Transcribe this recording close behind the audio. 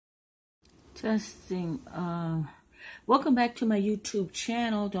Testing. Welcome back to my YouTube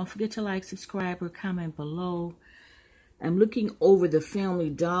channel. Don't forget to like, subscribe, or comment below. I'm looking over the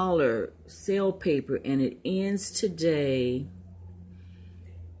Family Dollar sale paper, and it ends today.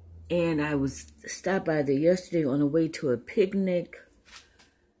 And I was stopped by there yesterday on the way to a picnic,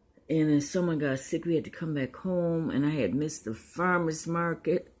 and then someone got sick. We had to come back home, and I had missed the farmer's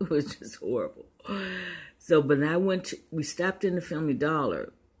market. It was just horrible. So, but we stopped in the Family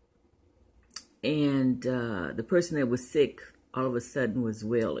Dollar. And the person that was sick all of a sudden was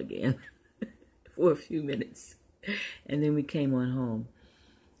well again for a few minutes. And then we came on home.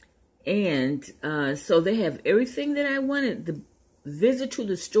 And so they have everything that I wanted. The visit to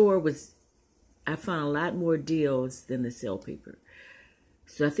the store I found a lot more deals than the sale paper.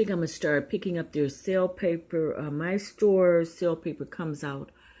 So I think I'm going to start picking up their sale paper. My store sale paper comes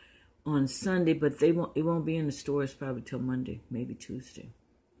out on Sunday, but it won't be in the stores probably till Monday, maybe Tuesday.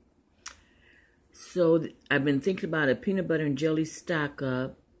 So I've been thinking about a peanut butter and jelly stock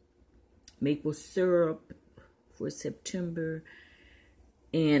up, maple syrup for September,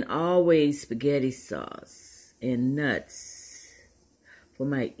 and always spaghetti sauce and nuts for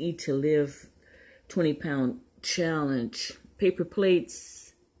my Eat to Live 20-pound challenge. Paper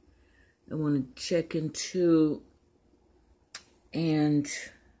plates I want to check into, and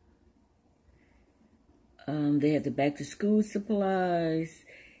they have the back to school supplies.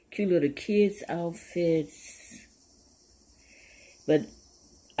 Cute little kids outfits. But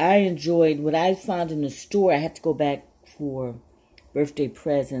I enjoyed what I found in the store. I had to go back for birthday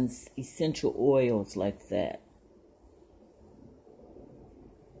presents, essential oils like that.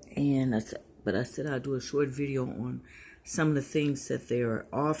 And I said I'll do a short video on some of the things that they are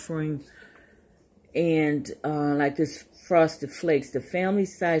offering. And like this Frosted Flakes, the family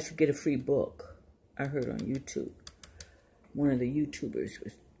size should get a free book. I heard on YouTube. One of the YouTubers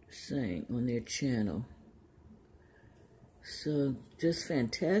was saying on their channel. So just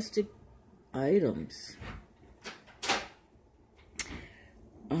fantastic items.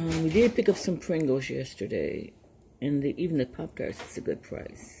 We did pick up some Pringles yesterday, and even the Pop-Tarts is a good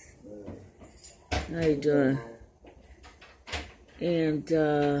price. How you doing? And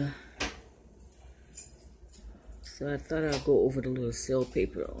so I thought I'd go over the little sale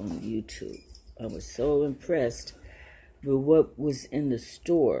paper on YouTube. I was so impressed with what was in the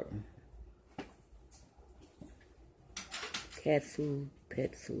store. Cat food,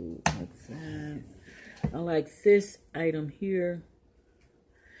 pet food, like that. I like this item here.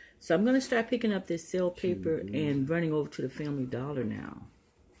 So I'm going to start picking up this sale paper and running over to the Family Dollar now.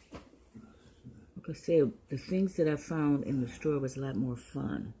 Like I said, the things that I found in the store was a lot more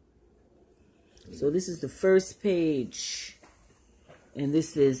fun. So this is the first page, and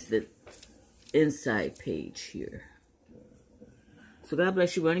this is the inside page here. So God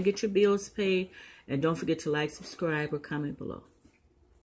bless you. Run and get your bills paid. And don't forget to like, subscribe, or comment below.